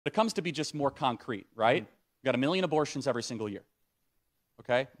It comes to be just more concrete, right? We've got 1 million abortions every single year,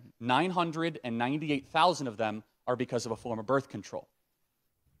 okay? 998,000 of them are because of a form of birth control.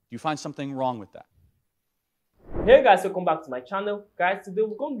 Do you find something wrong with that? Hey guys, welcome back to my channel. Guys, today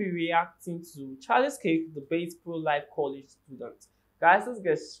we're going to be reacting to Charlie's Kirk, debate pro-life college students. Guys, let's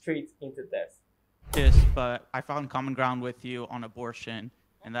get straight into this. Yes, but I found common ground with you on abortion,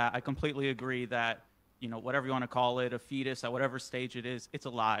 and that I completely agree that, you know, whatever you want to call it, a fetus at whatever stage it is, it's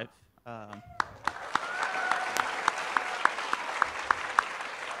alive.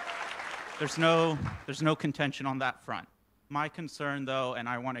 There's no contention on that front. My concern, though, and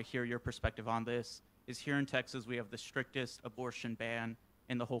I want to hear your perspective on this, is here in Texas we have the strictest abortion ban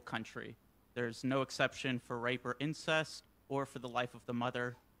in the whole country. There's no exception for rape or incest or for the life of the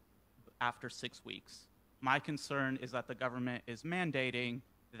mother after 6 weeks. My concern is that the government is mandating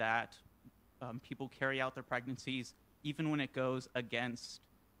that people carry out their pregnancies even when it goes against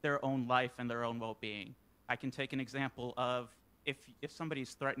their own life and their own well-being. I can take an example of if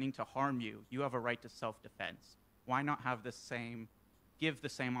somebody's threatening to harm you, you have a right to self-defense. Why not have give the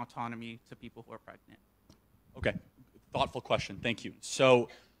same autonomy to people who are pregnant? Okay, thoughtful question, thank you. So,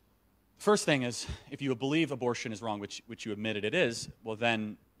 first thing is, if you believe abortion is wrong, which you admitted it is, well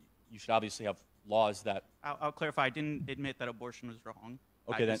then you should obviously have laws that... I'll clarify, I didn't admit that abortion was wrong.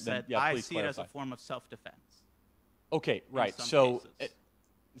 Okay, I said yeah, I please see clarify. it as a form of self-defense. Okay, right, so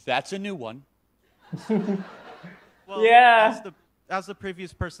that's a new one. Well, Yeah. as the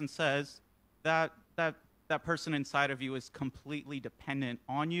previous person says, that person inside of you is completely dependent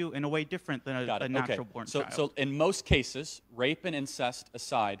on you in a way different than a natural-born child. So in most cases, rape and incest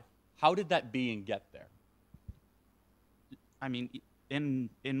aside, how did that being get there? I mean, in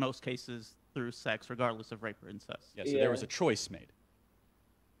most cases, through sex, regardless of rape or incest. Yeah, so there was a choice made.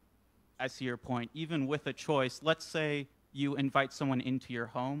 I see your point. Even with a choice, let's say you invite someone into your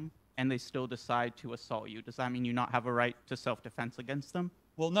home and they still decide to assault you. Does that mean you not have a right to self-defense against them?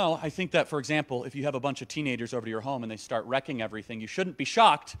 Well, no. I think that, for example, if you have a bunch of teenagers over to your home and they start wrecking everything, you shouldn't be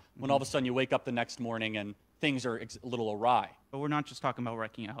shocked when all of a sudden you wake up the next morning and things are a little awry. But we're not just talking about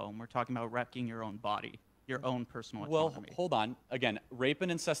wrecking a home. We're talking about wrecking your own body, your own personal autonomy. Well, hold on. Again, rape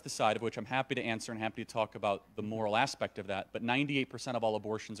and incest aside, of which I'm happy to answer and happy to talk about the moral aspect of that, but 98% of all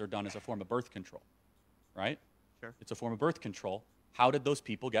abortions are done as a form of birth control, right? Sure. It's a form of birth control. How did those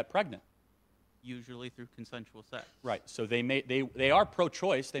people get pregnant? Usually through consensual sex. Right. So they are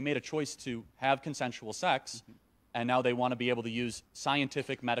pro-choice. They made a choice to have consensual sex, and now they want to be able to use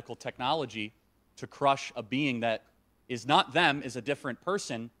scientific medical technology to crush a being that is not them, is a different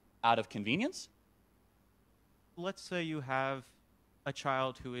person out of convenience? Let's say you have a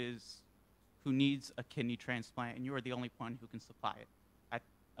child who needs a kidney transplant, and you are the only one who can supply it,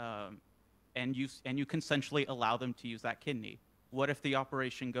 and you consensually allow them to use that kidney. What if the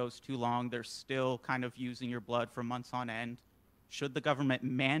operation goes too long? They're still kind of using your blood for months on end. Should the government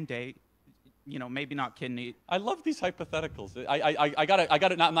mandate, you know, maybe not kidney? I love these hypotheticals. I got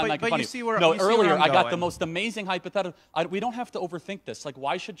it. Not making but fun you of see where no, you see earlier where I'm I got the going. most amazing hypothetical. We don't have to overthink this. Like,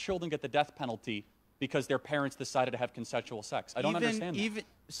 why should children get the death penalty because their parents decided to have consensual sex? I don't understand that.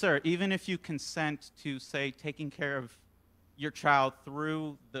 Sir, even if you consent to, say, taking care of your child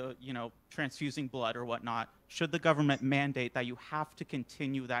through the, you know, transfusing blood or whatnot, should the government mandate that you have to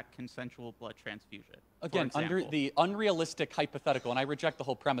continue that consensual blood transfusion? Again, under the unrealistic hypothetical, and I reject the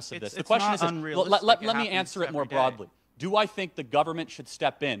whole premise of this. The It's question not is, unrealistic. let me answer it more broadly. Do I think the government should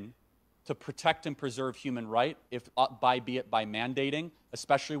step in to protect and preserve human right, be it by mandating,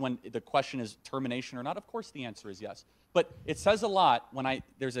 especially when the question is termination or not? Of course, the answer is yes. But it says a lot when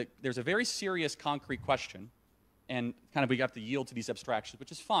there's a very serious, concrete question, and kind of we have to yield to these abstractions,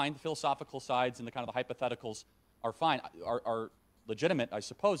 which is fine. The philosophical sides and the kind of the hypotheticals are fine, are legitimate, I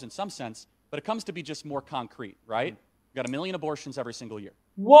suppose, in some sense. But it comes to be just more concrete, right? We've got 1 million abortions every single year.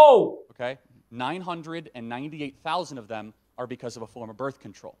 Whoa! Okay? 998,000 of them are because of a form of birth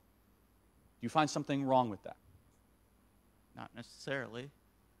control. Do you find something wrong with that? Not necessarily.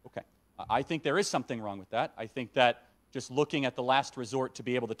 Okay. I think there is something wrong with that. I think that just looking at the last resort to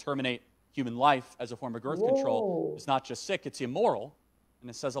be able to terminate human life as a form of birth control is not just sick, it's immoral, and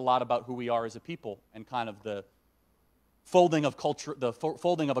it says a lot about who we are as a people and kind of the folding of culture,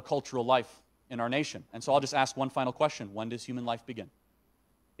 folding of a cultural life in our nation. And so I'll just ask one final question: when does human life begin?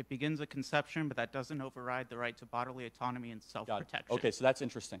 It begins at conception, but that doesn't override the right to bodily autonomy and self-protection. Okay, so that's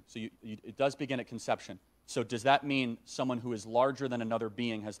interesting. So it does begin at conception. So does that mean someone who is larger than another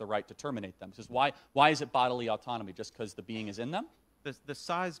being has the right to terminate them? Because why is it bodily autonomy? Just because the being is in them? The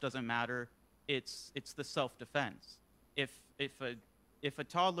size doesn't matter. It's the self-defense. If a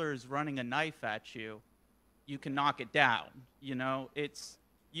toddler is running a knife at you, you can knock it down. You know,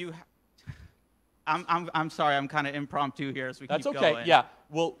 You, I'm sorry, I'm kind of impromptu here as we That's keep okay. going. Yeah.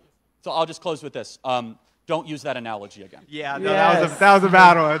 Well, so I'll just close with this. Don't use that analogy again. Yeah, no, Yes. That was a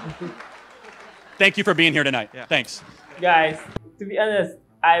bad one. Thank you for being here tonight. Yeah. Thanks. Guys, to be honest,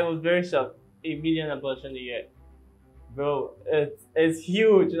 I was very shocked. 1 million abortions a year. Bro, it's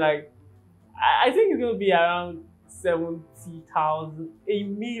huge. Like, I think it's gonna be around 70,000.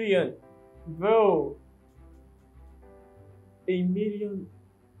 1 million. Bro. 1 million.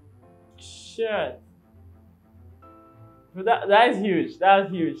 Shit. But that is huge. That's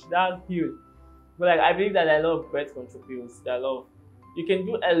huge. That's huge. But like, I believe that there are a lot of birth control pills. There are a lot of, you can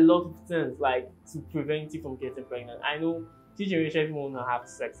do a lot of things like to prevent you from getting pregnant. I know this generation everyone want to have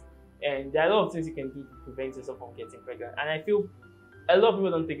sex, and there are a lot of things you can do to prevent yourself from getting pregnant. And I feel a lot of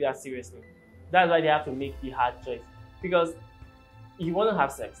people don't take that seriously. That's why they have to make the hard choice, because you want to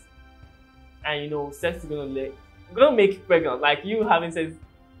have sex, and you know sex is gonna make you pregnant. Like you having sex,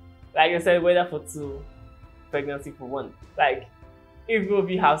 like I said, whether for 2, pregnancy for 1. Like if you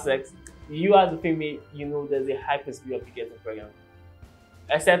will have sex, you as a female, you know there's a high possibility of you getting pregnant.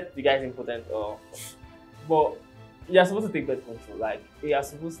 Except the guy's impotent, but you're supposed to take birth control. Like you're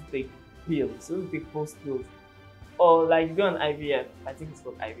supposed to take pills, you're supposed to take post pills, or like you go on IVF. I think it's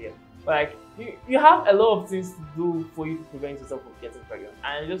called IVF. But like you have a lot of things to do for you to prevent yourself from getting pregnant.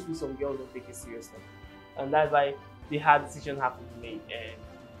 And I just feel some girls don't take it seriously, and that's why the hard decision have to be made. And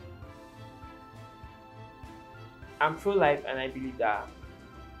I'm pro-life, and I believe that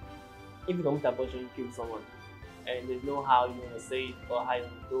if you commit abortion, you kill someone, and there's no how you want to say it or how you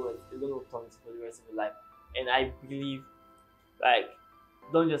want to do it. It's going to turn for the rest of your life. And I believe, like,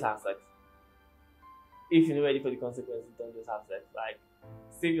 don't just have sex. If you're not ready for the consequences, don't just have sex. Like,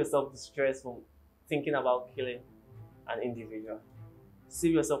 save yourself the stress from thinking about killing an individual.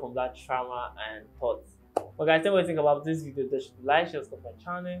 Save yourself from that trauma and thoughts. But guys, tell me what you think about this video. Like, share, subscribe my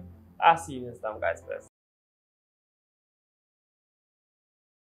channel. I'll see you next time, guys. Best.